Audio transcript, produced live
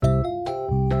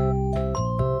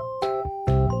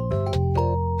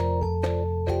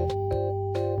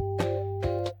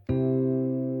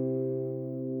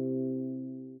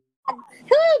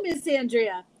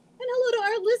Andrea. And hello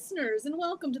to our listeners, and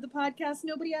welcome to the podcast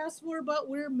nobody asked for, but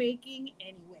we're making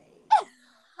anyway.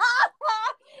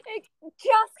 It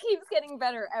just keeps getting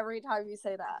better every time you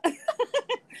say that. And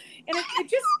it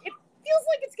feels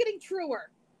like it's getting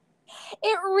truer.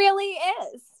 It really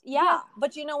is. Yeah.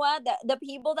 But you know what? The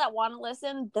people that want to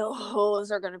listen,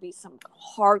 those are going to be some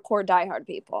hardcore diehard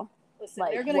people. Listen,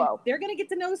 they're gonna get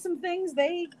to know some things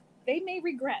they may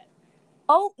regret.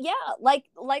 Oh yeah, like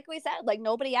we said, like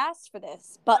nobody asked for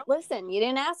this. But listen, you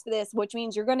didn't ask for this, which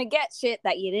means you're gonna get shit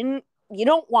that you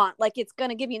don't want. Like it's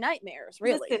gonna give you nightmares,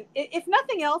 really. Listen, if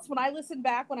nothing else, when I listen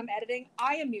back when I'm editing,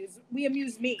 we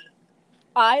amuse me.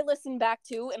 I listen back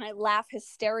too, and I laugh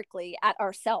hysterically at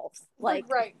ourselves. Like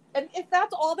right. And if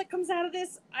that's all that comes out of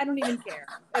this, I don't even care.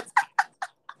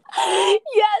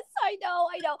 Yes, I know.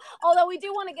 Although we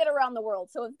do want to get around the world.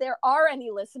 So if there are any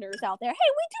listeners out there, hey,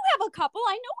 we do have a couple.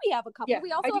 I know we have a couple. Yeah,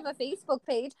 we also have a Facebook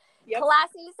page. Yep.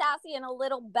 Classy, Sassy, and a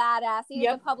Little Badassy.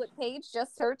 Yep. It's a public page.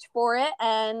 Just search for it.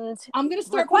 And I'm going to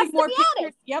start putting more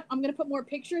pictures. Yep. I'm going to put more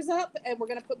pictures up, and we're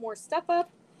going to put more stuff up.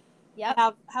 Yep.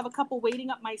 Have a couple waiting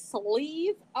up my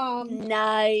sleeve.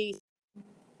 Nice.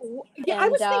 Yeah, and, I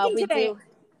was thinking today,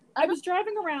 I was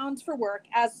driving around for work,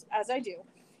 as I do.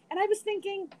 And I was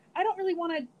thinking, I don't really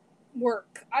want to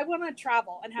work. I want to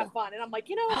travel and have fun. And I'm like,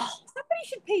 somebody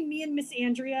should pay me and Miss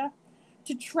Andrea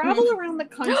to travel around the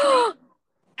country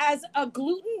as a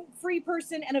gluten-free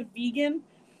person and a vegan,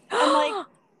 and like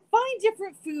find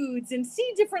different foods and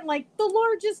see different, like the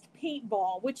largest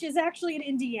paintball, which is actually in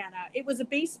Indiana. It was a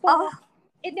baseball.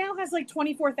 It now has like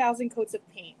 24,000 coats of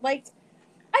paint. Like,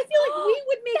 I feel like we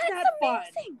would make that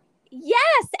amazing. Fun.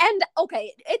 Yes. And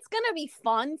okay, it's going to be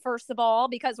fun, first of all,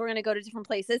 because we're going to go to different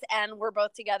places and we're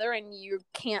both together and you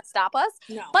can't stop us.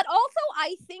 No. But also,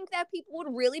 I think that people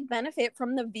would really benefit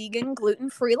from the vegan,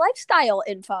 gluten-free lifestyle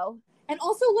info. And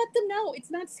also let them know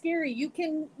it's not scary. You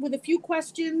can, with a few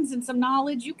questions and some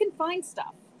knowledge, you can find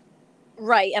stuff.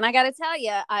 Right. And I got to tell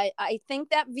you, I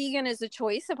think that vegan is a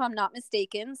choice, if I'm not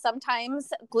mistaken.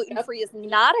 Sometimes gluten-free is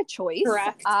not a choice.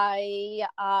 Correct.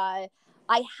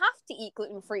 I have to eat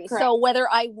gluten-free. Correct. So whether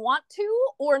I want to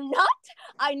or not,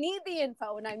 I need the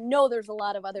info. And I know there's a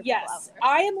lot of other people out there.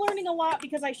 I am learning a lot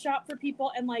because I shop for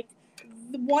people, and like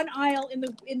the one aisle in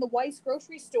the Weiss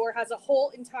grocery store has a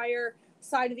whole entire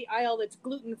side of the aisle that's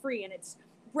gluten-free, and it's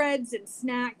breads and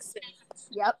snacks.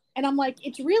 And I'm like,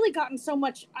 it's really gotten so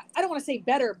much, I don't want to say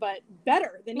better, but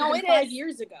better than even 5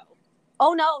 years ago.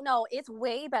 Oh, no, it's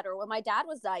way better. When my dad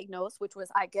was diagnosed, which was,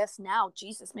 I guess now,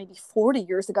 maybe 40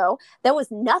 years ago, there was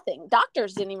nothing.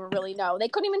 Doctors didn't even really know. They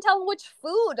couldn't even tell them which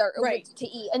food to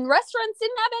eat. And restaurants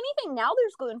didn't have anything. Now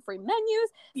there's gluten-free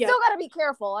menus. Yeah. Still got to be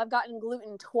careful. I've gotten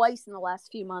gluten twice in the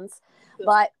last few months,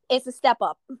 but it's a step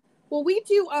up. Well, we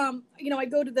do, I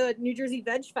go to the New Jersey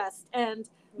Veg Fest, and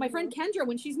my friend Kendra,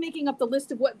 when she's making up the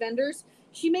list of what vendors,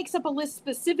 she makes up a list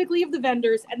specifically of the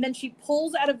vendors, and then she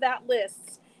pulls out of that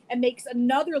list and makes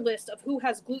another list of who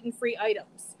has gluten-free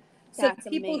items. So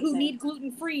people who need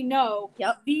gluten-free know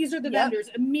these are the vendors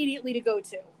immediately to go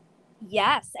to.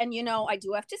 Yes. And, I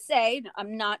do have to say,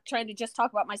 I'm not trying to just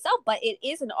talk about myself, but it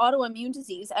is an autoimmune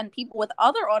disease, and people with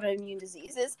other autoimmune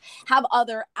diseases have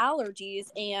other allergies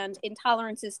and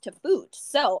intolerances to food.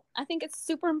 So I think it's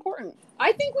super important.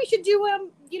 I think we should do,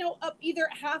 either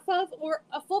half of or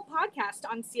a full podcast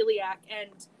on celiac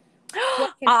and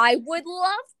I would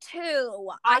love to.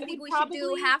 I think we should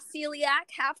do half celiac,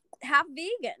 half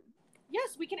vegan.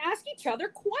 Yes, we can ask each other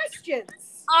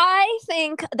questions. I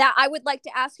think that I would like to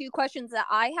ask you questions that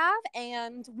I have,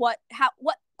 and what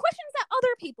questions that other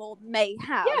people may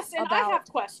have. Yes, and I have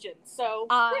questions. So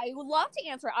I would love to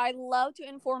answer. I love to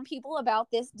inform people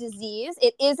about this disease.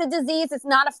 It is a disease. It's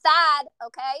not a fad.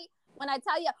 Okay. When I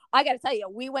tell you, I got to tell you,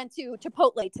 we went to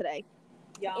Chipotle today.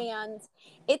 Yeah. And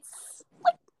it's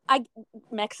like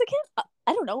Mexican?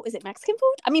 I don't know. Is it Mexican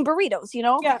food? I mean, burritos,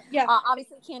 Yeah.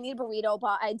 Obviously, can't eat a burrito,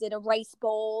 but I did a rice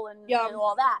bowl and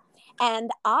all that.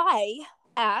 And I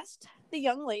asked the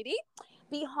young lady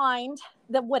behind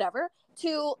the whatever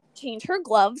to change her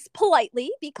gloves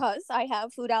politely because I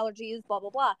have food allergies, blah, blah,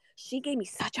 blah. She gave me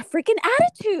such a freaking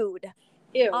attitude.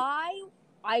 Ew.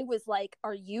 I was like,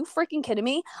 are you freaking kidding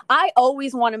me? I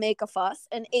always want to make a fuss,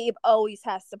 and Abe always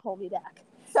has to pull me back.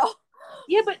 So...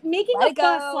 Yeah, but making a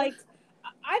fuss, like,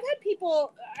 I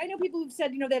know people who've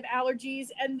said, they have allergies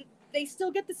and they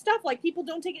still get the stuff. Like, people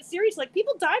don't take it serious. Like,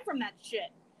 people die from that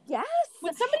shit. Yes.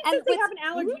 When somebody says they have an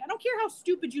allergy, I don't care how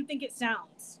stupid you think it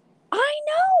sounds. I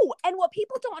know. And what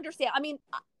people don't understand, I mean,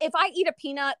 if I eat a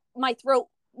peanut, my throat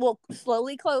will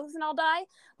slowly close and I'll die.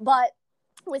 But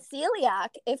with celiac,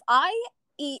 if I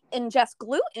ingest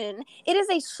gluten, it is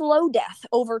a slow death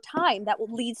over time that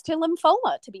leads to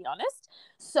lymphoma, to be honest.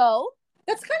 So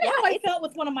that's kind of how I felt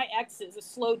with one of my exes, a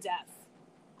slow death.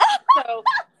 So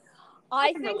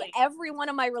I think every one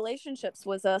of my relationships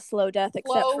was a slow death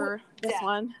except for this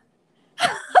one.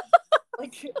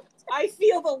 Like, I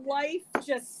feel the life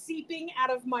just seeping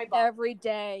out of my body. Every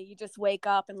day you just wake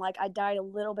up and like, I died a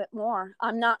little bit more.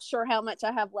 I'm not sure how much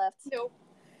I have left. Nope.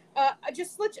 I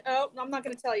just let you. Oh, I'm not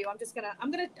going to tell you.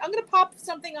 I'm gonna pop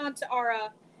something onto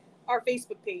our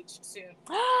Facebook page soon.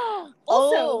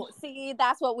 Also, see,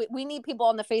 that's what we need people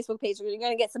on the Facebook page. You're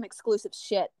going to get some exclusive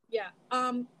shit. Yeah.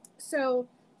 So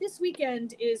this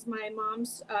weekend is my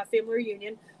mom's family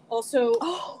reunion, also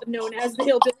known as the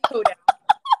Hillbilly Hoedown.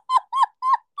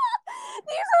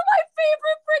 These are my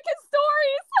favorite freaking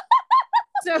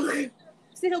So stories.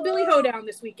 it's the Hillbilly Hoedown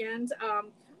this weekend.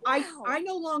 I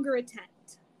no longer attend.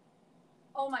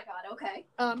 Oh my God. Okay.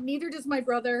 Neither does my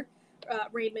brother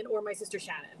Raymond or my sister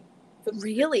Shannon.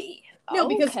 Really? No,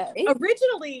 because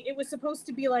originally it was supposed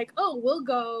to be like, oh, we'll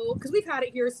go, because we've had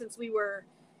it here since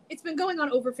it's been going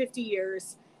on over 50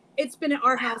 years. It's been at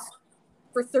our house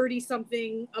for 30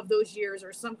 something of those years,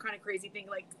 or some kind of crazy thing,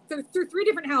 like through 3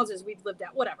 different houses we've lived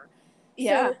at, whatever.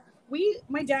 Yeah. So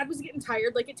my dad was getting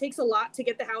tired. Like, it takes a lot to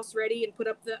get the house ready and put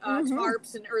up the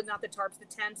tarps or not the tarps, the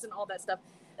tents and all that stuff.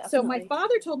 Definitely. So my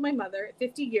father told my mother, at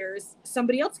 50 years,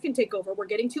 somebody else can take over. We're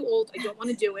getting too old. I don't want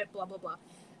to do it, blah, blah, blah.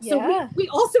 So we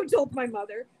also told my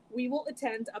mother, we will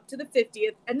attend up to the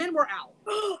 50th, and then we're out.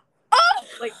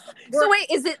 So wait,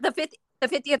 is it the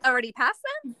 50th already passed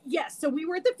then? Yes. So we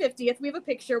were at the 50th. We have a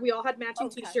picture. We all had matching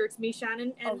t-shirts. Me,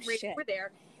 Shannon, and Ray were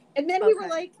there. And then we were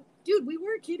like, dude, we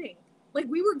weren't kidding. Like,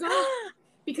 we were gone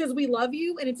because we love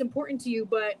you and it's important to you,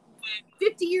 but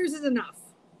 50 years is enough.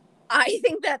 I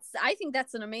think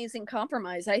that's an amazing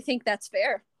compromise. I think that's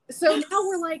fair. So now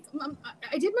we're like,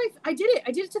 I did it. I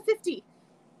did it to 50.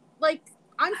 Like,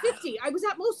 I'm 50. I was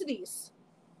at most of these.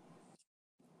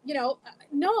 You know,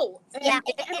 no. Yeah,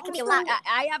 it can be a lot.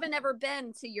 I haven't ever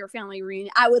been to your family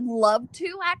reunion. I would love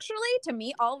to, actually, to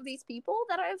meet all of these people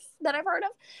that I've heard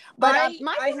of. But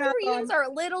my family reunions are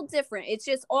a little different. It's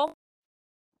just all.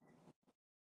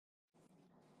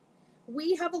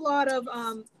 We have a lot of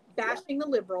bashing the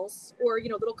liberals, or,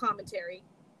 little commentary,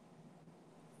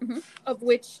 of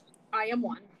which I am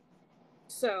one.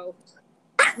 So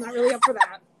I'm not really up for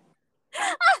that.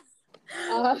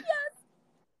 Yes.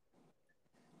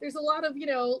 There's a lot of,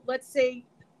 let's say,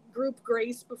 group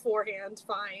grace beforehand.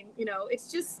 Fine.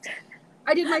 It's just,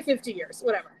 I did my 50 years,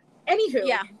 whatever.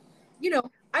 Anywho,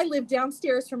 I live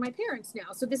downstairs from my parents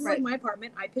now. So this is like my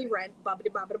apartment. I pay rent, blah.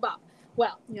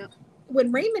 Well,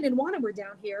 when Raymond and Juana were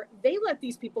down here, they let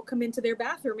these people come into their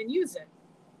bathroom and use it.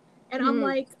 And I'm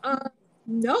like,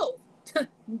 no,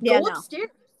 go upstairs.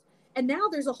 And now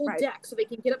there's a whole deck so they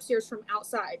can get upstairs from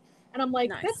outside. And I'm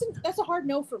like, that's a hard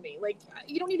no for me. Like,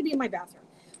 you don't need to be in my bathroom.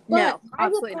 But I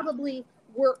will probably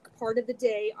work part of the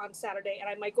day on Saturday, and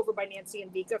I might go over by Nancy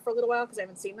and Vika for a little while because I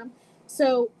haven't seen them.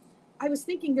 So I was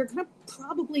thinking they're going to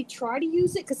probably try to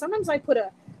use it, because sometimes I put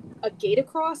a gate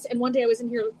across, and one day I was in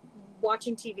here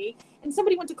watching TV, and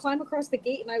somebody went to climb across the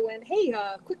gate, and I went, hey,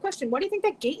 quick question, why do you think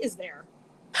that gate is there?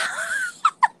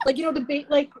 Like, debate,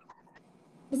 like,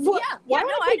 why would I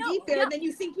put a gate there, and then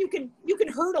you think you can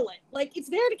hurdle it? Like, it's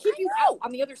there to keep you out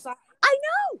on the other side. I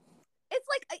know. It's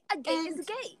like a gate is a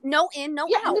gate. No in, no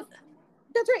out.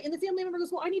 That's right. And the family member goes,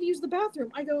 well, I need to use the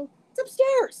bathroom. I go, it's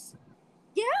upstairs.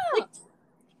 Yeah. Like,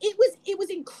 it was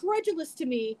incredulous to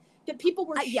me that people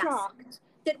were shocked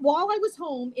that while I was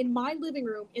home in my living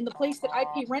room, in the place that I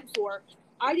pay rent for,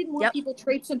 I didn't want people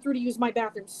traipsing through to use my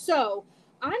bathroom. So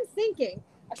I'm thinking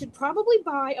I should probably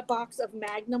buy a box of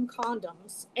Magnum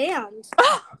condoms and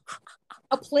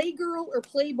a Playgirl or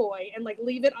Playboy and, like,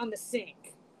 leave it on the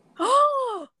sink.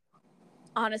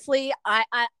 Honestly,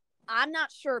 I'm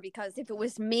not sure, because if it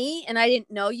was me and I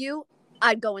didn't know you,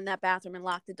 I'd go in that bathroom and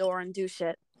lock the door and do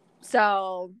shit.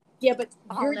 So yeah, but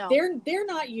they're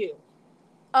not you.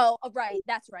 Oh, right.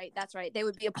 That's right. They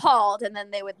would be appalled and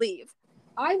then they would leave.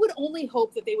 I would only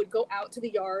hope that they would go out to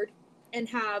the yard and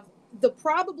have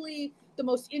probably the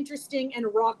most interesting and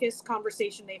raucous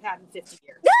conversation they've had in 50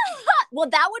 years. Well,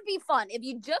 that would be fun. If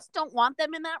you just don't want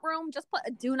them in that room, just put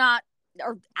a do not,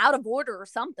 or out of order or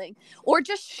something, or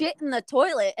just shit in the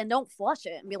toilet and don't flush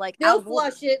it and be like, they'll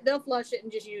flush it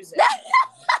and just use it.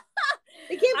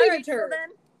 They can't be deterred.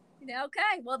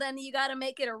 Okay, well then you got to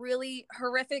make it a really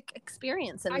horrific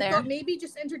experience in there. I thought maybe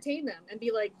just entertain them and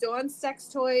be like, don sex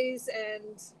toys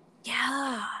and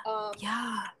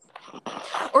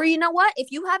Or you know what?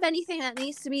 If you have anything that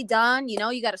needs to be done, you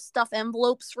got to stuff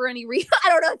envelopes for any reason. I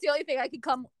don't know. It's the only thing I could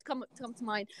come to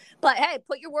mind. But hey,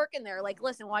 put your work in there. Like,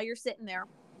 listen, while you're sitting there,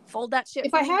 fold that shit.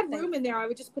 If I had room in there, I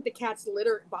would just put the cat's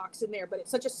litter box in there. But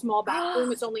it's such a small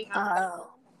bathroom; it's only half.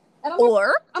 And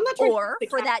I'm not trying to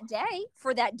for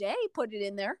that day, put it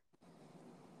in there.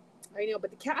 I know, but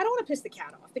the cat, I don't want to piss the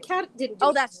cat off. The cat didn't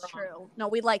do that's wrong. True. No,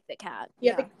 we like the cat.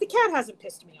 Yeah. The cat hasn't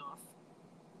pissed me off.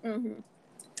 Mm-hmm.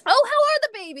 Oh, how are the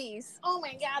babies? Oh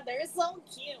my God, they're so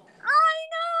cute. I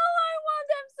know, I want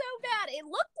them so bad. It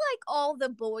looked like all the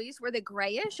boys were the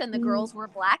grayish and the girls were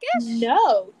blackish.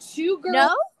 No, two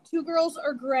girls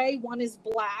are gray, one is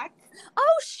black.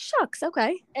 Oh, shucks,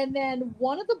 okay. And then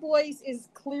one of the boys is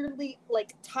clearly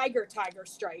like tiger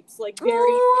stripes, like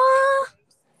very.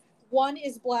 One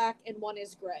is black and one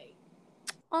is gray.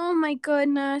 Oh my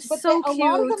goodness, but so cute. A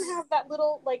lot of them have that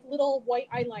little white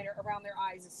eyeliner around their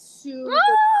eyes. It's super.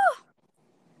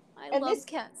 I love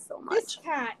cats so much. This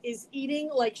cat is eating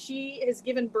like she has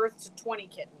given birth to 20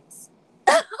 kittens.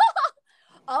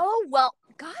 Oh, well,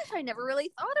 gosh, I never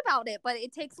really thought about it, but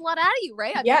it takes a lot out of you,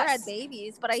 right? I've never had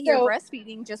babies, but I hear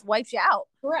breastfeeding just wipes you out.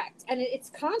 Correct. And it's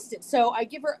constant. So I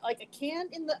give her like a can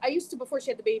I used to, before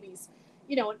she had the babies,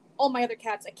 and all my other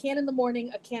cats, a can in the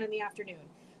morning, a can in the afternoon.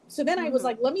 So then I was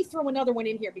like, let me throw another one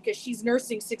in here because she's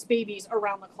nursing 6 babies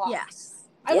around the clock. Yes.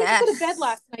 I went to go to bed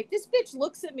last night. This bitch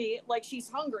looks at me like she's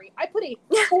hungry. I put a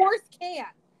 4th can.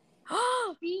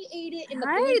 She ate it in the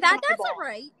blue that's all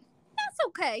right. That's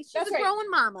okay. She's a growing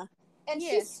mama. And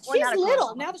she's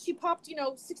little. Now that she popped,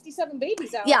 67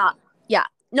 babies out. Yeah.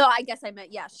 No, I guess I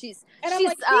meant, she's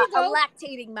like, a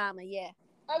lactating mama, yeah.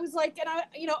 I was like, and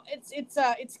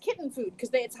it's kitten food because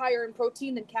it's higher in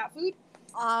protein than cat food.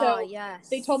 Oh, yes.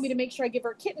 They told me to make sure I give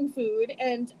her kitten food,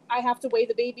 and I have to weigh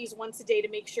the babies once a day to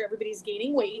make sure everybody's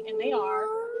gaining weight, and they are.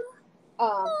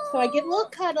 So I get little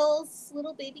cuddles,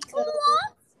 little baby cuddles.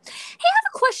 Hey, I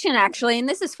have a question, actually, and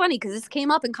this is funny because this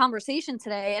came up in conversation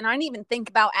today, and I didn't even think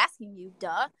about asking you,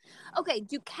 duh. Okay,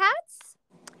 do cats,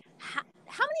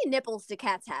 how many nipples do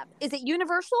cats have? Is it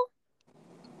universal?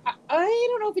 I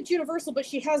don't know if it's universal, but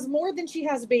she has more than she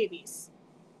has babies.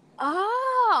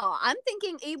 Oh, I'm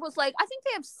thinking Abe was like, I think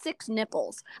they have 6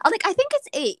 nipples. I'm like, I think it's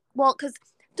 8. Well, because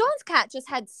Dawn's cat just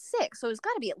had 6, so it's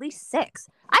got to be at least 6.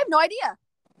 I have no idea.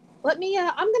 Let me, I'll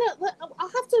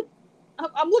have to,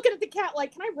 I'm looking at the cat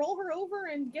like, can I roll her over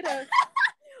and get a...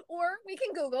 Or we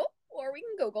can Google.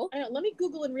 Let me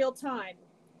Google in real time.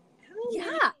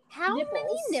 How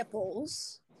many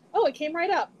nipples? Oh, it came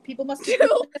right up. People must be doing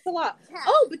this a lot. Yeah.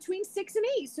 Oh, between 6 and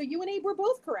 8. So you and Abe were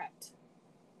both correct.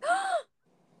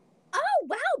 Oh,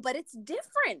 wow, but it's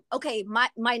different. Okay,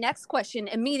 my next question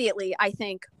immediately, I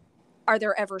think, are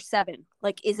there ever 7?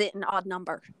 Like, is it an odd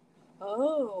number?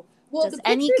 Oh. Well, does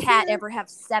any cat ever have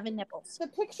 7 nipples? The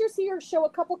pictures here show a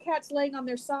couple cats laying on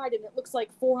their side, and it looks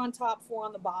like 4 on top, 4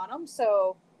 on the bottom.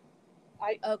 So,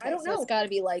 I don't know. It's got to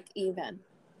be, like, even.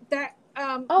 That,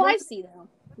 I see now.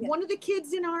 Yeah. One of the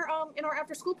kids in our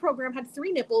after school program had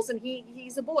 3 nipples, and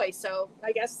he's a boy, so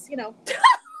I guess Yeah.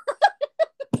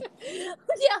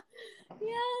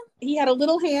 He had a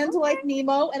little hand like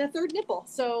Nemo and a 3rd nipple.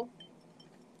 So,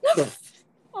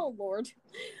 oh Lord,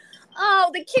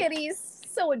 oh the kitties,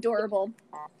 so adorable.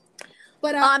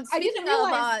 But I didn't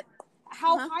realize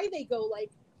how high they go.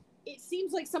 Like, it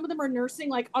seems like some of them are nursing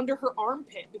like under her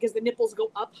armpit because the nipples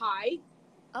go up high.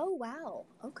 Oh wow,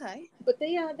 okay. But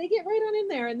they get right on in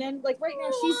there, and then like right now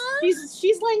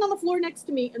she's laying on the floor next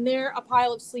to me, and they're a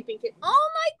pile of sleeping kittens. Oh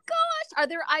my gosh, are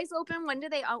their eyes open? When do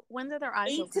their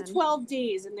eyes open? 8 to 12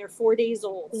 days, and they're 4 days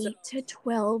old. 8 to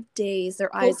 12 days,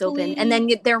 their eyes open, and then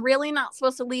they're really not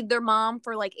supposed to leave their mom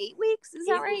for like 8 weeks. Is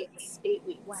that right? 8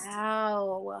 weeks.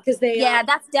 Wow. Because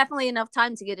that's definitely enough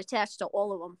time to get attached to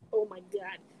all of them. Oh my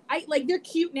god, they're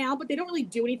cute now, but they don't really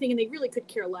do anything, and they really could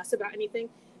care less about anything.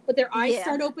 But their eyes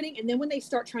start opening, and then when they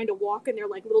start trying to walk, and they're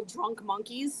like little drunk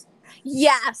monkeys.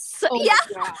 Yes. Oh yeah.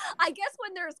 I guess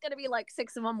when there's going to be like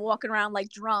 6 of them walking around like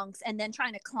drunks and then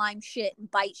trying to climb shit and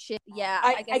bite shit. Yeah.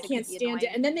 I can't stand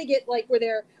it. And then they get like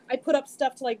I put up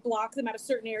stuff to like block them out of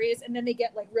certain areas, and then they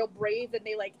get like real brave, and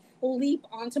they like leap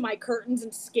onto my curtains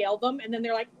and scale them. And then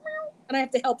they're like, meow, and I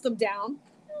have to help them down.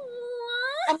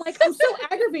 I'm like, I'm so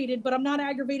aggravated, but I'm not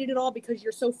aggravated at all because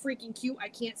you're so freaking cute. I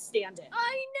can't stand it.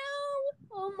 I know.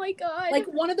 Oh my God. Like,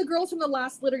 one of the girls from the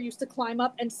last litter used to climb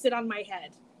up and sit on my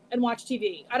head and watch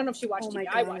TV. I don't know if she watched TV.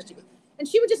 I watched TV. And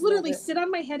she would just literally sit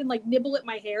on my head and like nibble at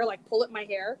my hair, like pull at my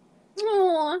hair.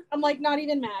 Aww. I'm like, not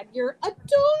even mad. You're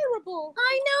adorable.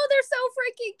 I know, they're so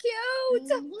freaking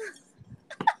cute.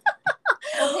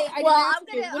 Okay, I'm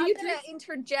gonna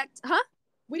interject. Huh?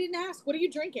 We didn't ask. What are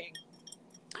you drinking?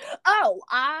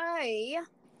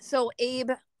 So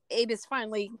Abe is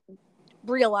finally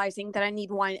realizing that I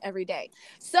need wine every day.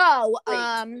 So,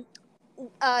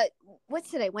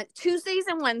 what's today? Tuesdays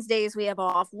and Wednesdays we have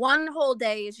off. One whole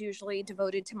day is usually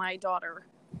devoted to my daughter.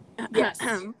 Yes.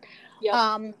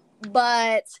 Yep.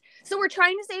 But so we're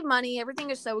trying to save money. Everything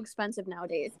is so expensive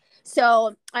nowadays.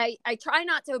 So I try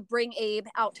not to bring Abe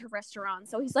out to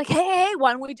restaurants. So he's like, hey,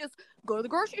 why don't we just go to the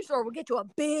grocery store? We'll get you a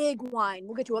big wine.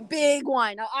 Okay,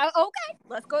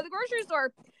 let's go to the grocery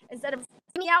store. Instead of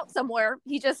me out somewhere,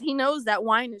 he knows that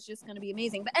wine is just going to be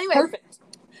amazing. But anyway, perfect.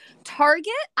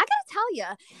 Target, I gotta tell you,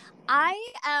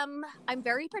 I'm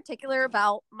very particular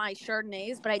about my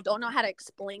Chardonnays, but I don't know how to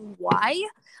explain why.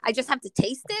 I just have to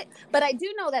taste it. But I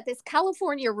do know that this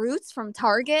California Roots from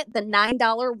Target, the $9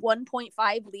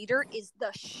 1.5 liter, is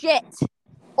the shit.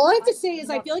 All I have to say is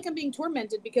I feel like I'm being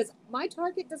tormented because my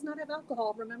Target does not have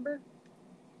alcohol, remember?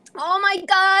 Oh my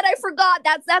God, I forgot.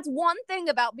 That's one thing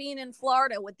about being in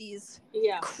Florida with these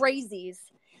crazies.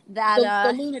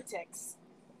 That the lunatics.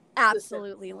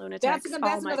 Absolutely lunatics. That's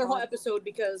another whole episode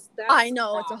because I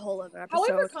know it's a whole other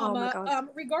episode. However,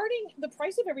 regarding the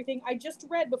price of everything, I just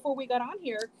read before we got on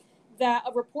here that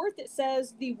a report that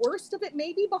says the worst of it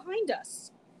may be behind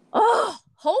us. Oh,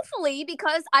 hopefully,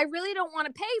 because I really don't want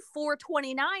to pay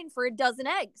 $4.29 for a dozen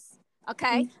eggs.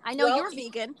 Okay, I know you're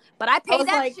vegan, but I pay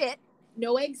that shit.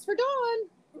 No eggs for Dawn.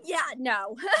 Yeah,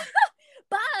 no.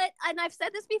 And I've said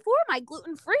this before, my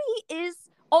gluten-free is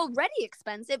already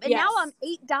expensive, and now I'm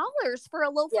 $8 for a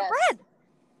loaf of bread.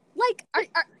 Like,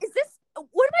 is this?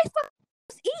 What am I supposed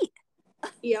to eat?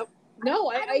 Yep.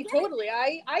 No, I totally.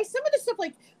 I some of the stuff,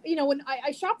 like, when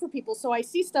I shop for people, so I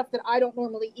see stuff that I don't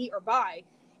normally eat or buy,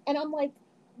 and I'm like,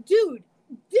 dude,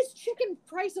 this chicken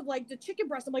price of like the chicken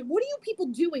breast. I'm like, what are you people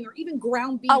doing? Or even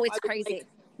ground beef? Oh, it's crazy. Like,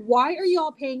 why are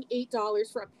y'all paying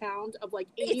 $8 for a pound of like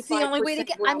 85%? It's the only way to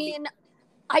get. I mean,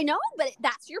 I know, but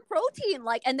that's your protein.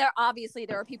 Like, and there are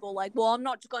people like, well, I'm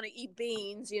not just going to eat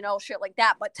beans, shit like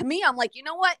that. But to me, I'm like, you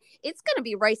know what? It's going to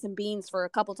be rice and beans for a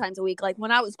couple times a week. Like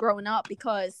when I was growing up,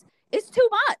 because it's too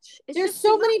much. There's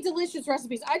so many delicious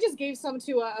recipes. I just gave some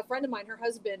to a friend of mine. Her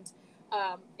husband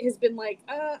has been like,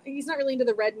 he's not really into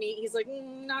the red meat. He's like,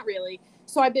 not really.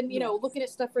 So I've been, looking at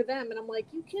stuff for them. And I'm like,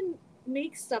 you can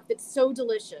make stuff that's so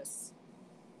delicious,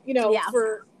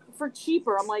 for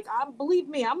cheaper. I'm like, believe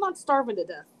me, I'm not starving to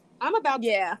death. I'm about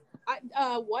to.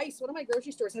 Weiss, one of my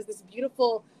grocery stores, has this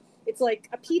beautiful, it's like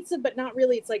a pizza, but not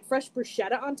really. It's like fresh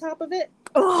bruschetta on top of it.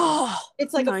 Oh,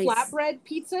 it's like a flatbread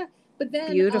pizza. But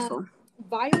then beautiful.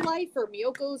 Violife or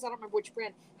Miyoko's, I don't remember which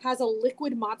brand, has a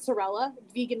liquid mozzarella,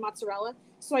 vegan mozzarella.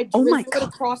 So I drizzle it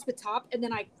across the top, and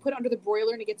then I put it under the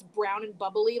broiler, and it gets brown and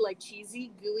bubbly, like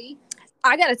cheesy, gooey.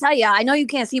 I gotta tell you, I know you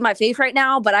can't see my face right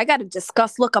now, but I got a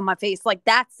disgust look on my face. Like,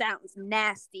 that sounds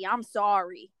nasty. I'm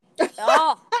sorry.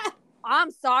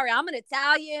 I'm sorry. I'm an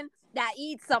Italian that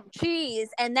eats some cheese,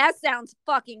 and that sounds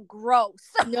fucking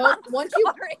gross. No, once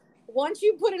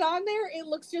you put it on there, it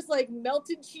looks just like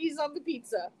melted cheese on the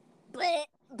pizza. Bleh,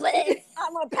 bleh.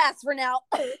 I'm gonna pass for now.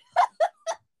 I'm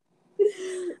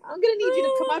gonna need you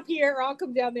to come up here, or I'll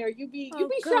come down there. You be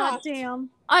shocked.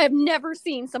 Damn. I have never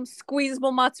seen some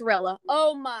squeezable mozzarella.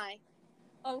 Oh my.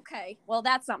 Okay. Well,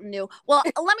 that's something new. Well,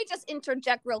 let me just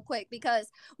interject real quick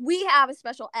because we have a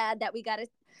special ad that we got to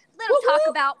talk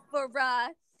about for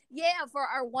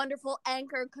our wonderful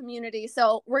Anchor community.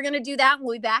 So we're gonna do that, and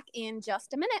we'll be back in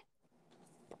just a minute.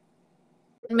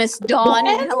 Miss Dawn,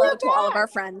 and hello to all of our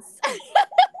friends.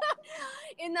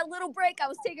 In the little break, I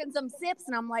was taking some sips,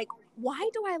 and I'm like, why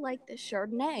do I like this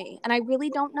Chardonnay? And I really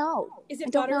don't know. Is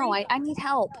it buttery? I don't know. I need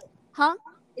help. Huh?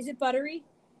 Is it buttery?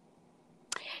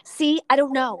 See, I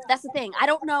don't know. That's the thing. I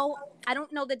don't know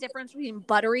the difference between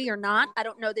buttery or not. I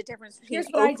don't know the difference between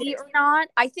oaky or not.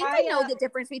 I think I know the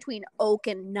difference between oak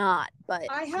and not. But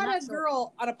I had a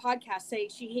girl on a podcast say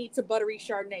she hates a buttery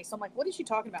Chardonnay. So I'm like, what is she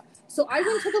talking about? So I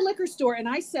went to the liquor store and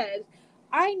I said,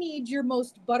 I need your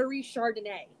most buttery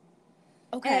Chardonnay.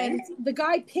 Okay. And the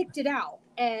guy picked it out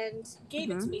and gave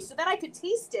it to me so that I could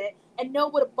taste it and know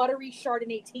what a buttery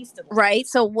Chardonnay tasted like. Right.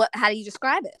 So how do you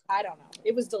describe it? I don't know.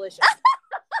 It was delicious.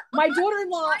 My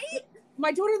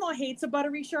daughter-in-law hates a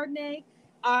buttery Chardonnay.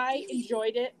 I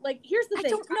enjoyed it. Like, here's the thing. I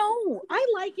don't know. I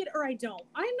like it or I don't.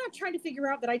 I'm not trying to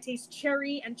figure out that I taste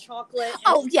cherry and chocolate.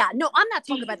 Oh yeah, no, I'm not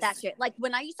talking about that shit. Like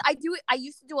when I used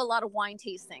to do a lot of wine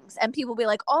tastings, and people be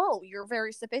like, "Oh, you're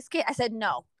very sophisticated." I said,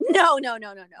 "No.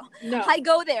 I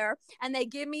go there and they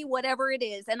give me whatever it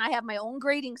is, and I have my own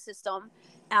grading system.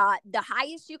 The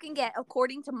highest you can get,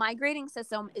 according to my grading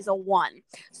system, is a 1.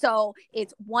 So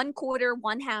it's 1/4,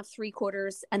 1/2,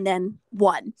 3/4, and then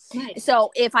 1. Nice. So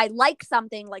if I like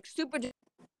something like super,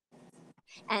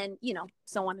 and, you know,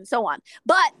 so on and so on.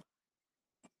 But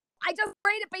I just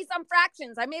grade it based on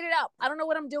fractions. I made it up. I don't know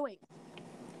what I'm doing.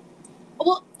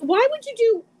 Well, why would you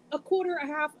do a quarter, a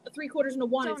half, a 3/4, and a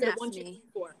 1 instead of 1, 2, 3,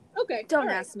 4? Okay. Don't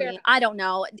ask me. I don't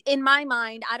know. In my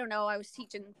mind, I don't know. I was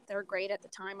teaching 3rd grade at the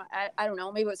time. I don't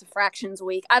know. Maybe it was a fractions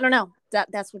week. I don't know.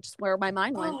 That's just where my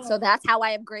mind went. So that's how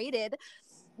I have graded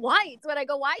whites. When I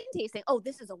go wine tasting, oh,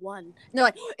 this is a 1. And they're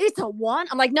like, it's a 1?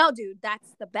 I'm like, no, dude,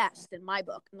 that's the best in my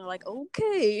book. And they're like,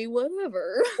 okay,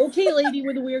 whatever. Okay, lady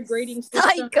with a weird grading system.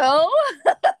 Psycho.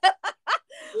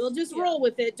 We'll just roll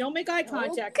with it. Don't make eye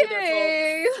contact with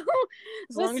her, folks.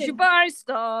 As long as you buy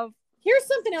stuff. Here's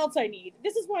something else I need.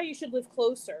 This is why you should live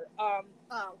closer. I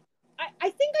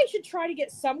think I should try to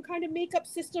get some kind of makeup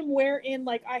system wherein,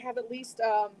 like, I have at least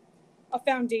a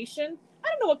foundation. I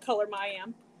don't know what color I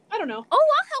am. I don't know. Oh,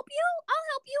 I'll help you.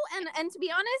 And to be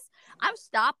honest, I've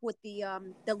stopped with the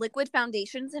liquid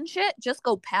foundations and shit. Just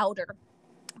go powder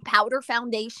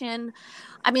foundation.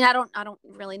 I mean, I don't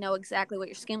really know exactly what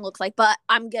your skin looks like, but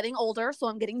I'm getting older, so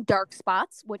I'm getting dark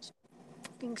spots, which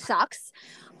fucking sucks.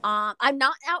 I'm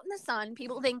not out in the sun.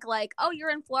 People think like, oh, you're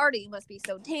in Florida, you must be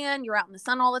so tan, you're out in the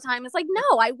sun all the time. It's like,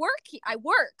 no, I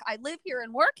live here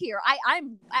and work here.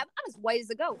 I'm as white as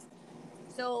a ghost.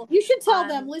 So you should tell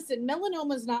them, listen,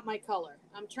 melanoma is not my color.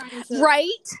 I'm trying to. Right?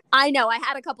 I know. I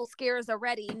had a couple scares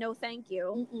already. No, thank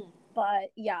you. Mm-mm.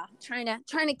 But yeah, trying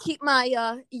to keep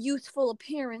my youthful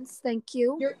appearance. Thank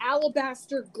you. Your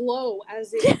alabaster glow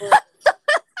as a.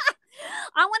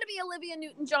 I want to be Olivia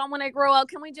Newton-John when I grow up.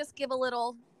 Can we just give a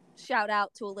little shout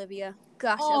out to Olivia?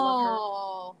 Gosh, I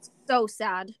love her. So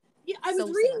sad. Yeah, I was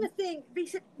reading the thing. They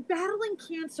said battling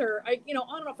cancer, on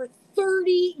and off for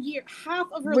 30 years, half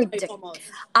of her life almost.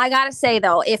 I gotta say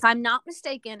though, if I'm not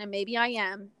mistaken, and maybe I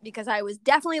am, because I was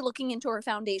definitely looking into her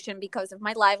foundation because of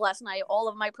my live last night. All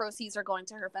of my proceeds are going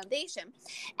to her foundation,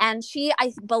 and she,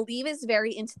 I believe, is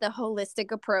very into the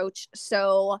holistic approach.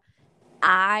 So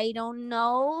I don't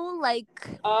know, like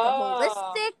the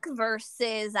holistic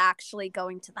versus actually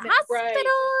going to the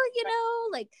hospital. You know,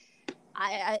 like.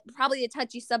 I probably a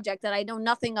touchy subject that I know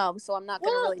nothing of, so I'm not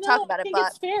going to really talk about it. But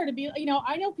it's fair to be,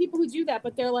 I know people who do that,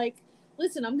 but they're like,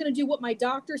 listen, I'm going to do what my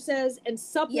doctor says and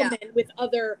supplement with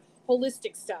other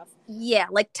holistic stuff. Yeah,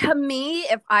 like to me,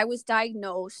 if I was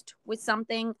diagnosed with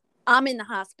something, I'm in the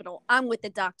hospital, I'm with the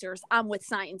doctors, I'm with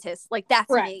scientists, like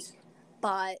that's me.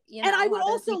 But and I would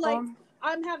also people...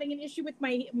 I'm having an issue with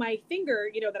my finger,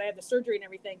 that I had the surgery and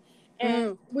everything.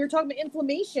 And we were talking about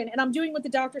inflammation, and I'm doing what the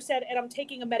doctor said, and I'm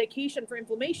taking a medication for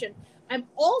inflammation. I'm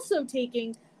also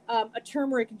taking a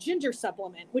turmeric ginger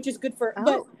supplement, which is good for,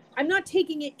 but I'm not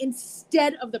taking it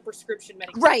instead of the prescription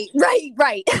medication.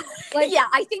 Right. Like, yeah,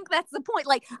 I think that's the point.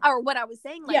 Like, or what I was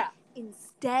saying, like,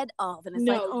 instead of, and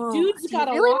it's dude's got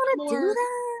a lot more. Do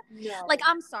that? No. Like,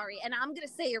 I'm sorry, and I'm gonna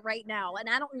say it right now, and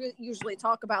I don't usually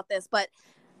talk about this, but.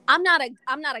 I'm not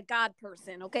a God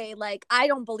person, okay? Like, I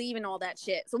don't believe in all that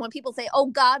shit. So when people say, oh,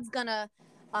 God's gonna,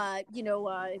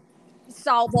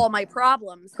 solve all my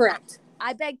problems. Correct.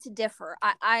 I beg to differ.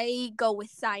 I go with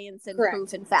science and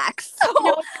proof and facts. So.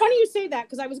 It's funny you say that,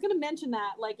 because I was going to mention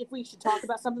that, like, if we should talk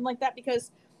about something like that,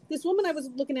 because this woman I was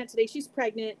looking at today, she's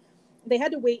pregnant. They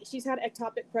had to wait. She's had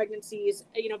ectopic pregnancies.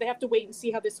 They have to wait and see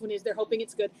how this one is. They're hoping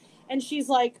it's good. And she's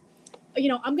like,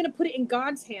 I'm going to put it in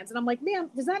God's hands. And I'm like, ma'am,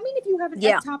 does that mean if you have an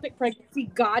ectopic pregnancy,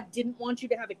 God didn't want you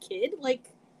to have a kid? Like,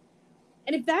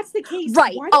 and if that's the case,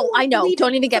 right. I know.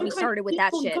 Don't even get me started with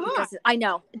that shit. Because I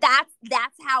know that's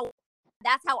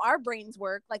how our brains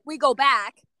work. Like, we go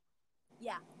back.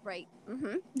 Yeah. Right.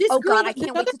 Mm-hmm. This girl, God, I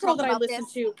can't wait to talk about this.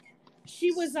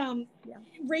 She was,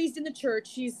 raised in the church.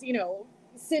 She's,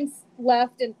 since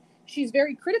left, and she's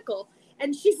very critical.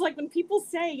 And she's like, when people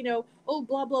say, oh,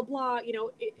 blah, blah, blah,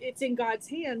 it's in God's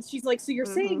hands. She's like, so you're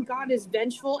saying God is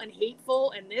vengeful and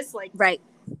hateful and this, like, right.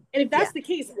 And if that's the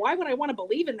case, why would I want to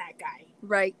believe in that guy?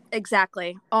 Right.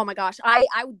 Exactly. Oh my gosh. I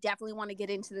would definitely want to get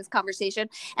into this conversation.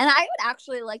 And I would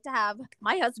actually like to have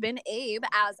my husband, Abe,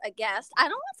 as a guest. I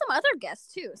don't want some other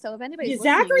guests too. So if anybody's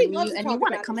Zachary loves and you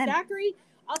want to come in. Zachary,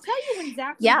 I'll tell you when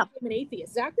Zachary became an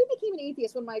atheist. Zachary became an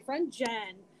atheist when my friend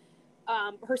Jen,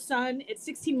 her son at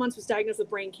 16 months was diagnosed with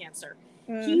brain cancer.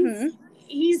 Mm-hmm.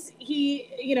 He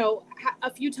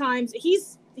a few times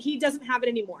he doesn't have it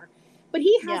anymore, but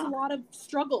he has a lot of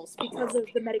struggles because of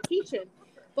the medication.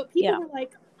 But people were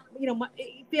like, my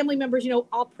family members,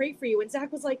 I'll pray for you. And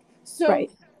Zach was like, so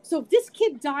if this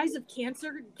kid dies of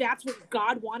cancer, that's what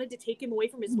God wanted to take him away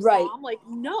from his mom? Like,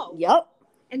 no. Yep.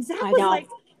 And Zach was like,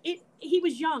 he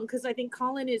was young, because I think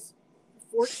Colin is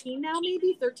 14 now,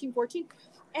 maybe 13, 14.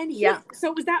 And so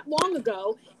it was that long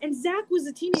ago. And Zach was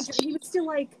a teenager, and he was still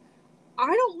like,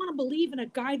 I don't want to believe in a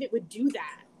guy that would do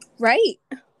that. Right.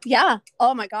 Yeah.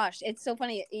 Oh my gosh. It's so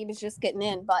funny. He was just getting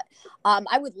in, but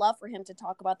I would love for him to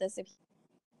talk about this.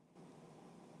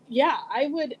 Yeah, I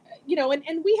would,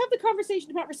 and we have the conversation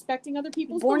about respecting other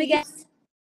people's born beliefs.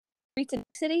 Again to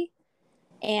city.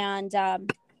 And hi,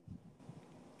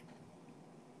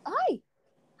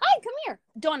 come here.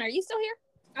 Dawn, are you still here?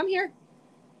 I'm here.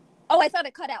 Oh, I thought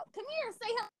it cut out. Come here, say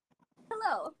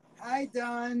hello. Hi,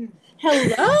 Dawn.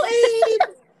 Hello, Abe.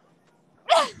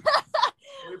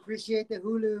 We appreciate the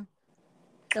Hulu.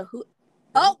 The who?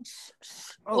 Oh,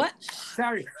 what?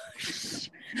 Sorry.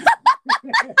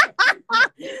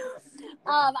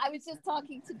 I was just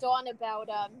talking to Dawn about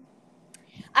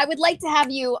I would like to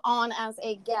have you on as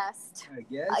a guest. A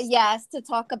guest? Yes, to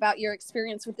talk about your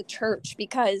experience with the church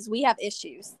because we have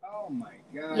issues. Oh my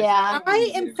gosh. Yeah.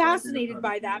 I am fascinated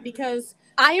by that because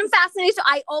I am fascinated. So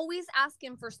I always ask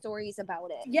him for stories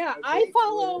about it. Yeah, Okay, I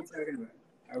follow. What are we talking about?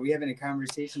 Are we having a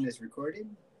conversation that's recorded?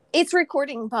 It's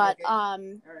recording, but Okay. All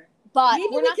right. but Maybe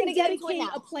we're we not going can to get into it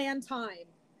dedicate now. a planned time.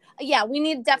 Yeah, we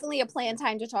need definitely a planned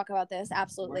time to talk about this. Why are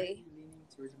Absolutely. you leaning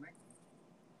towards the microphone?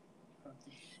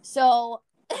 So,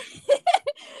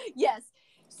 yes.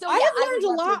 So I yeah, have learned would a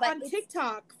love lot to, but on it's-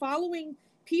 TikTok following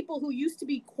people who used to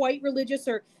be quite religious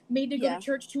or made to go Yeah. to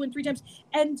church 2 and 3 times,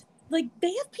 and like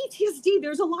they have PTSD.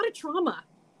 There's a lot of trauma.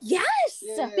 Yes.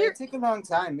 Yeah, it take a long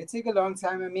time. I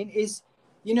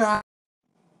mean, how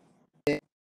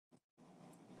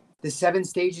the 7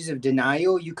 stages of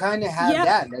denial, you kind of have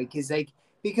that, like, it's like,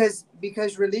 because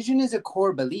religion is a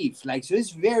core belief, like, so it's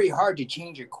very hard to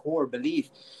change a core belief.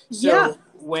 So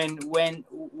when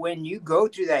you go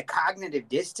through that cognitive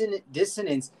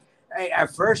dissonance,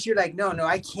 at first you're like, no,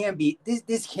 I can't be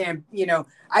this can't,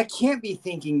 I can't be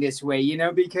thinking this way,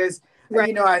 because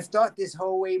I've thought this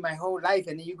whole way my whole life.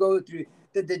 And then you go through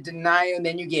the denial, and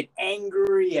then you get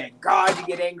angry at God, you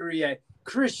get angry at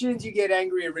Christians, you get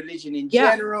angry at religion in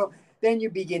general. Then you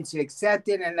begin to accept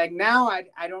it, and like now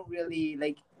I don't really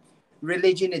like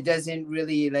religion. It doesn't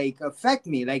really like affect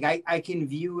me. Like I can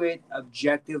view it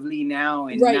objectively now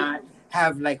and not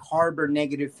have like harbor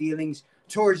negative feelings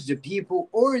towards the people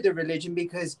or the religion,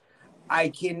 because I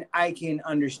can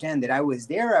understand that I was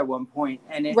there at one point,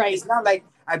 and it's not like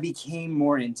I became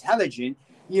more intelligent.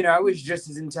 I was just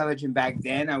as intelligent back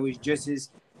then. I was just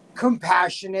as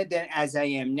compassionate as I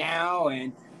am now,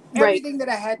 and everything that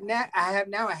I have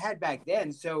now, I had back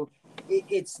then. So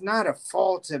it's not a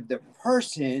fault of the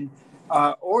person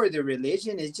or the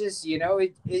religion. It's just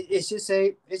it's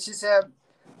just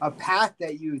a path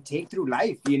that you take through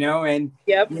life, and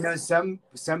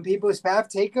some people's path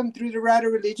take them through the route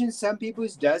of religion, some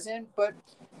people's doesn't. But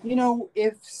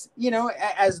if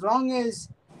as long as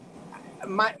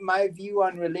my view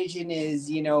on religion is,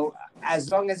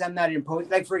 as long as I'm not imposed,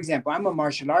 like, for example, I'm a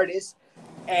martial artist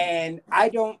and I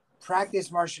don't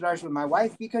practice martial arts with my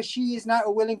wife because she is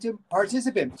not willing to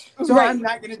participate. So I'm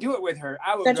not going to do it with her.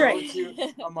 I will go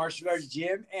to a martial arts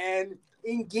gym and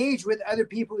engage with other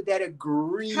people that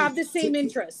agree, have the same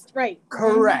interest.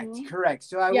 Correct.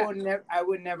 So I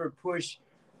would never push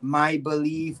my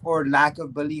belief or lack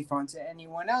of belief onto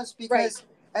anyone else, because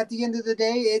at the end of the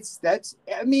day,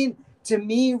 to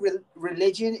me,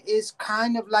 religion is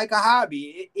kind of like a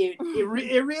hobby. It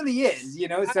really is.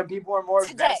 Some people are more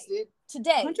invested.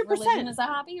 Today, 100%. Religion is a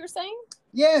hobby, you're saying?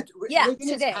 Yeah. Religion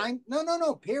today.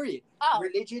 No, period. Oh.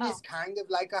 Religion is kind of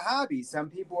like a hobby. Some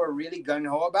people are really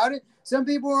gung-ho about it. Some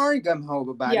people aren't gung-ho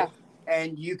about it.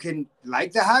 And you can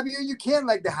like the hobby or you can't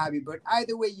like the hobby. But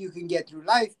either way, you can get through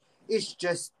life. It's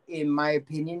just, in my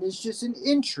opinion, it's just an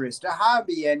interest, a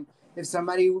hobby. And if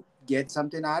somebody gets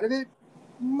something out of it,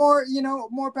 more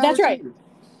power. That's right.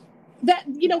 That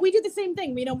we do the same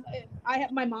thing. I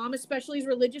have my mom especially is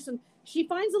religious, and she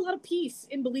finds a lot of peace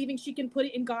in believing she can put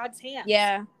it in God's hands.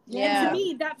 Yeah. And to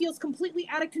me, that feels completely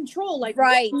out of control. Like,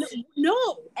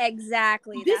 no,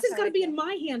 exactly. This is going to be in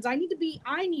my hands. I need to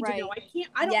know. I can't.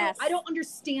 I don't know. I don't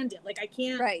understand it. Like, I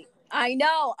can't. Right. I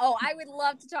know. Oh, I would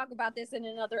love to talk about this in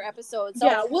another episode.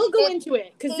 So we'll go into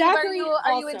it. Because Zachary,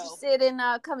 are you interested in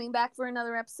coming back for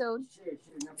another episode? Sure,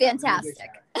 no Fantastic.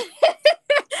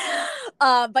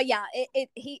 But yeah,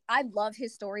 I love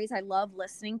his stories. I love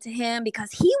listening to him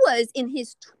because he was in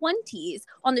his 20s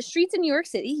on the streets of New York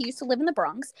City. He used to live in the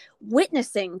Bronx,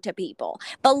 witnessing to people,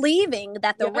 believing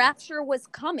that the rapture was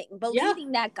coming,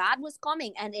 believing that God was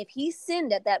coming. And if he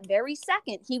sinned at that very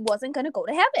second, he wasn't going to go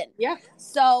to heaven. Yeah.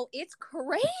 So it's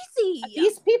crazy.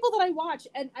 These people that I watch,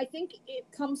 and I think it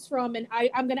comes from, and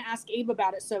I'm going to ask Abe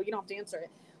about it, so you don't have to answer it.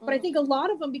 But I think a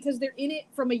lot of them, because they're in it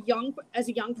as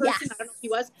a young person, I don't know if he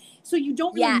was, so you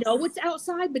don't really know what's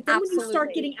outside. But then when you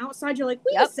start getting outside, you're like,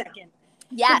 wait a second.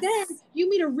 Yes. But then you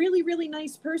meet a really, really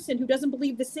nice person who doesn't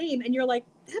believe the same, and you're like,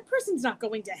 that person's not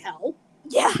going to hell.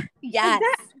 Yeah. Yes.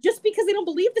 That, just because they don't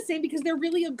believe the same, because they're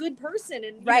really a good person,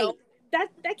 and you know, that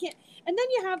can't. And then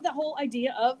you have the whole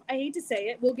idea of, I hate to say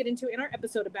it, we'll get into it in our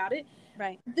episode about it.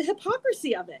 Right. The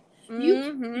hypocrisy of it.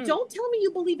 You don't tell me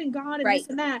you believe in God and this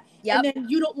and that, and then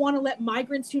you don't want to let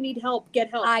migrants who need help get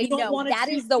help. I know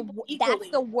that's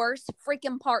the worst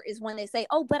freaking part, is when they say,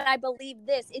 "Oh, but I believe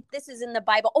this. This is in the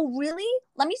Bible." Oh, really?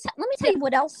 Let me tell you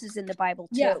what else is in the Bible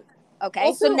too. Yeah. Okay.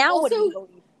 Also, so now what do you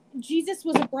believe? Jesus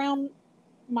was a brown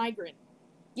migrant.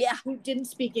 Yeah. Who didn't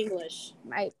speak English.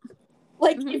 Right.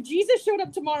 Like if Jesus showed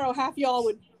up tomorrow, half y'all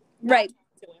would. Right.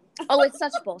 Oh, it's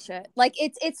such bullshit. Like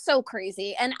it's so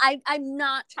crazy. And I'm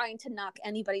not trying to knock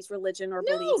anybody's religion or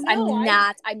beliefs.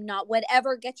 I'm not.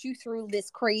 Whatever gets you through this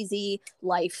crazy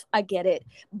life, I get it.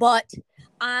 But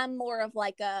I'm more of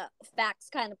like a facts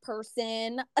kind of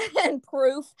person and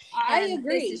proof. I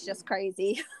agree. This is just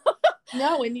crazy.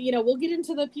 No, and you know, we'll get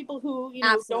into the people who, you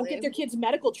know, don't get their kids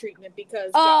medical treatment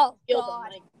because God.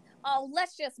 Oh,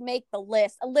 let's just make the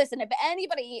list. Listen, if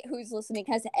anybody who's listening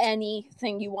has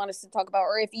anything you want us to talk about,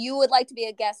 or if you would like to be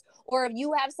a guest, or if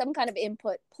you have some kind of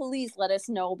input, please let us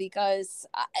know, because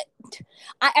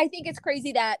I think it's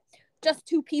crazy that just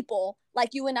two people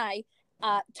like you and I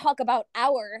talk about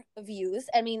our views.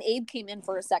 I mean, Abe came in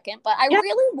for a second, but I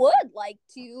really would like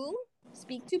to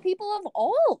speak to people of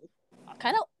all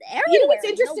kind of everywhere. You know, it's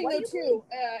interesting though too,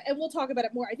 and we'll talk about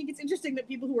it more. I think it's interesting that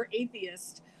people who are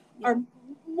atheists are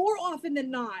more often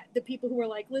than not the people who are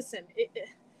like, listen,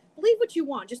 believe what you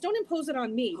want, just don't impose it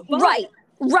on me. But right.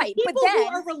 But then who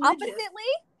are religious,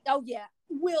 oppositely,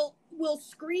 will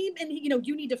scream, and you know,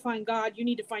 you need to find God, you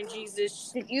need to find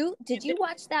Jesus. Did you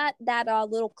watch that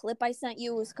little clip I sent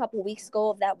you? It was a couple weeks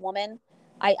ago of that woman.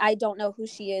 I don't know who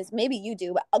she is. Maybe you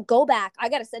do, but I'll go back. I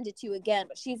got to send it to you again.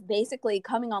 But she's basically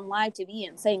coming on live TV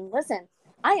and saying, listen,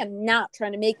 I am not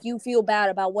trying to make you feel bad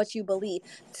about what you believe.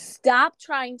 Stop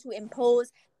trying to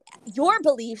impose your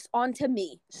beliefs onto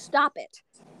me. Stop it.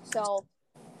 So,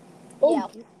 yeah,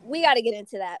 we got to get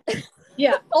into that.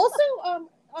 Yeah. Also,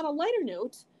 on a lighter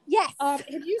note, yes. Have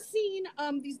you seen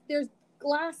there's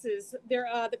glasses? They're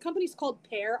the company's called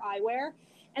Pear Eyewear,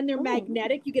 and they're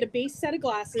magnetic. You get a base set of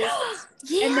glasses,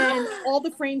 and then all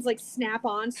the frames like snap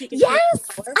on, so you can.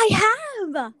 Yes, I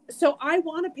have. So I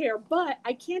want a pair, but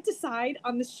I can't decide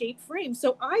on the shape frame.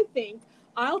 So I think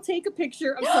I'll take a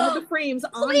picture of some of the frames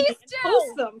on and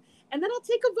post them, and then I'll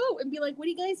take a vote and be like, "What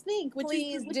do you guys think?"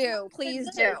 Please do.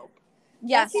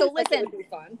 Yeah. So listen. Would be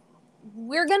fun.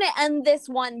 We're going to end this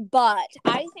one, but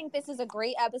I think this is a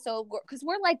great episode because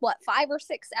we're like, 5 or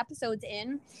 6 episodes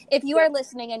in. If you are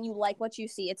listening and you like what you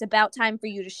see, it's about time for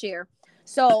you to share.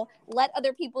 So let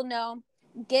other people know.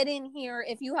 Get in here.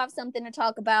 If you have something to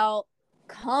talk about,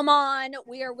 come on.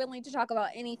 We are willing to talk about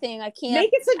anything. Make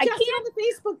a suggestion on the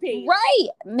Facebook page. Right.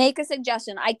 Make a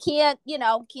suggestion. I can't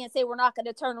say we're not going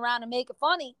to turn around and make it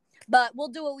funny, but we'll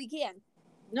do what we can.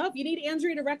 No, if you need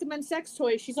Andrea to recommend sex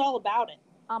toys, she's all about it.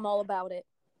 I'm all about it.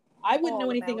 I wouldn't know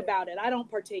anything about it. I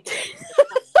don't partake in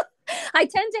it. I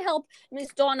tend to help Miss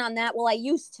Dawn on that. Well, I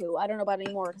used to. I don't know about it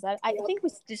anymore because I think we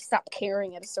just stopped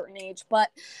caring at a certain age. But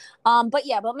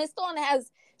Miss Dawn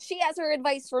has her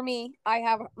advice for me. I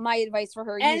have my advice for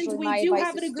her. And usually we do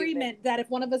have an agreement that if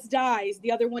one of us dies,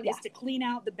 the other one is to clean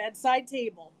out the bedside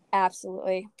table.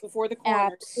 Absolutely. Before the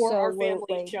coroner, before our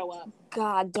family show up.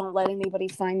 God, don't let anybody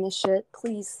find this shit,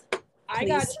 please. I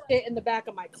got shit in the back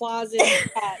of my closet.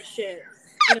 Shit.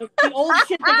 You know, the old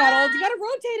shit that got old. You got to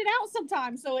rotate it out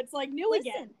sometimes, so it's like new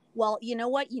again. Well, you know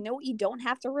what? You don't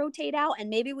have to rotate out, and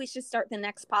maybe we should start the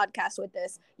next podcast with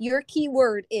this. Your key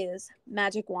word is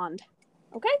magic wand.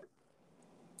 Okay?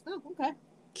 Oh, okay.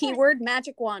 Keyword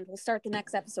magic wand. We'll start the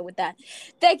next episode with that.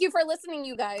 Thank you for listening,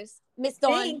 you guys. Miss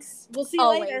Dawn. Thanks. We'll see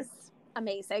you later.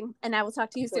 Amazing. And I will talk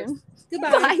to you soon.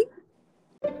 Goodbye.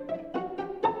 Bye.